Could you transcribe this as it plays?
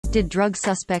Did drug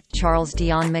suspect Charles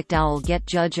Dion Mcdowell get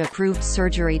judge-approved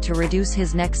surgery to reduce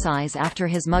his neck size after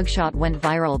his mugshot went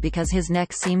viral because his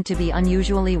neck seemed to be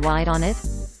unusually wide on it?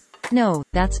 No,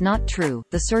 that's not true.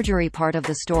 The surgery part of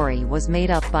the story was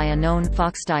made up by a known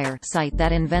fauxtire site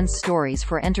that invents stories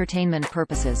for entertainment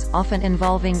purposes, often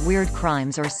involving weird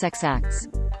crimes or sex acts.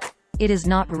 It is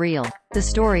not real. The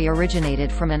story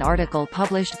originated from an article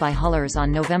published by Hullers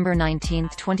on November 19,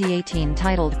 2018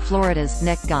 titled "Florida's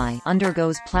Neck Guy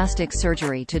Undergoes Plastic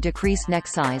Surgery to Decrease Neck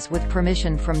Size with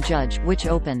Permission from Judge," which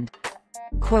opened,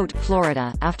 quote,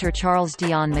 Florida. After Charles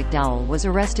Dion Mcdowell was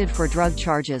arrested for drug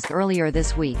charges earlier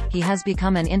this week, he has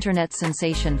become an internet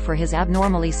sensation for his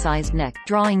abnormally sized neck,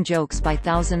 drawing jokes by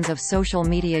thousands of social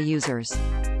media users.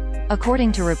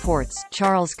 According to reports,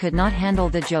 Charles could not handle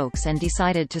the jokes and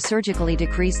decided to surgically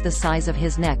decrease the size of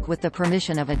his neck with the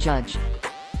permission of a judge.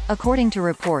 According to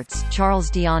reports, Charles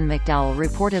Dion Mcdowell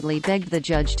reportedly begged the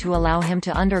judge to allow him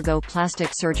to undergo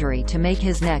plastic surgery to make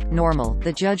his neck normal.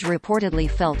 The judge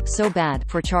reportedly felt so bad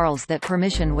for Charles that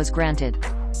permission was granted.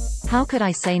 "How could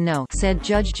I say no?" said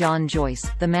Judge John Joyce.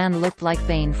 "The man looked like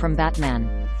Bane from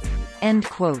Batman." End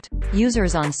quote.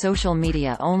 Users on social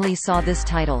media only saw this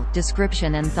title,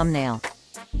 description and thumbnail.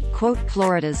 Quote,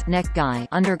 Florida's neck guy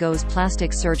undergoes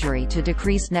plastic surgery to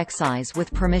decrease neck size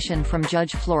with permission from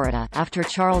Judge. Florida. After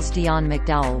Charles Dion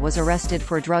Mcdowell was arrested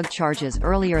for drug charges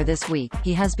earlier this week,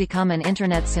 he has become an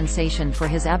internet sensation for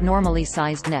his abnormally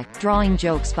sized neck, drawing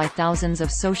jokes by thousands of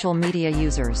social media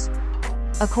users.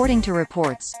 According to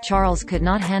reports, Charles could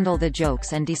not handle the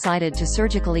jokes and decided to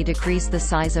surgically decrease the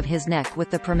size of his neck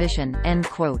with the permission. End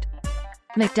quote.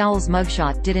 McDowell's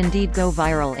mugshot did indeed go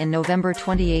viral in November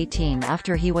 2018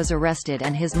 after he was arrested,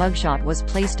 and his mugshot was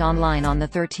placed online on the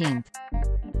 13th.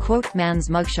 Quote, man's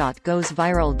mugshot goes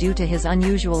viral due to his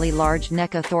unusually large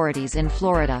neck. Authorities in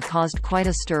Florida caused quite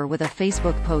a stir with a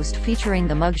Facebook post featuring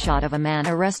the mugshot of a man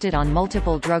arrested on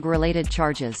multiple drug-related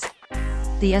charges.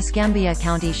 The Escambia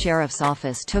County Sheriff's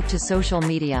Office took to social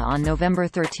media on November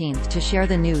 13 to share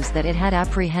the news that it had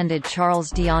apprehended Charles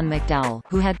Dion Mcdowell,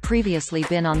 who had previously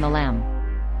been on the lam.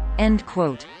 End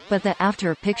quote. But the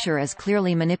after picture is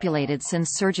clearly manipulated,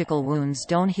 since surgical wounds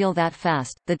don't heal that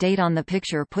fast. The date on the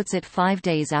picture puts it 5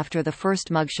 days after the first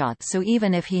mugshot, so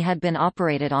even if he had been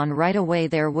operated on right away,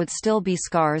 there would still be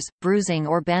scars, bruising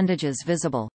or bandages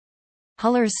visible.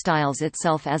 Hullers styles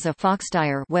itself as a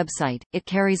fauxtire website. It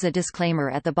carries a disclaimer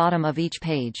at the bottom of each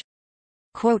page.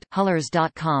 Quote,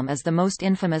 Hullers.com is the most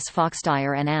infamous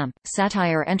fauxtire and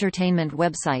satire entertainment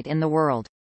website in the world.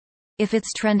 If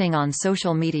it's trending on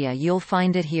social media, you'll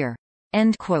find it here.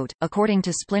 End quote. According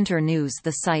to Splinter News,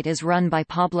 the site is run by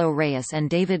Pablo Reyes and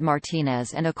David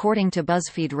Martinez, and according to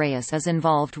BuzzFeed, Reyes is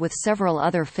involved with several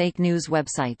other fake news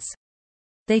websites.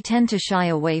 They tend to shy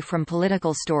away from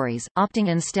political stories, opting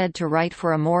instead to write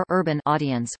for a more urban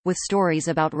audience, with stories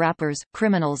about rappers,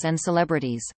 criminals and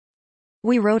celebrities.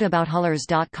 We wrote about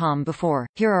Hullers.com before.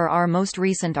 Here are our most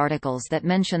recent articles that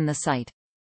mention the site.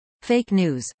 Fake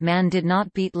news: man did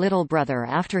not beat little brother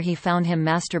after he found him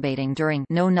masturbating during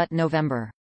No Nut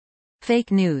November.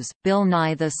 Fake news: Bill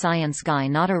Nye the Science Guy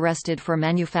not arrested for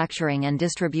manufacturing and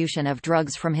distribution of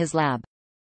drugs from his lab.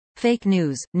 Fake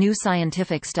news: new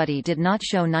scientific study did not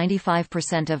show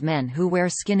 95% of men who wear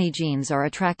skinny jeans are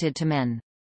attracted to men.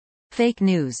 Fake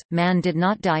news: man did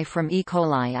not die from E.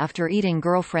 coli after eating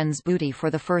girlfriend's booty for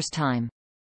the first time.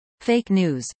 Fake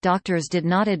news: doctors did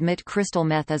not admit crystal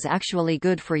meth is actually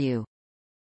good for you.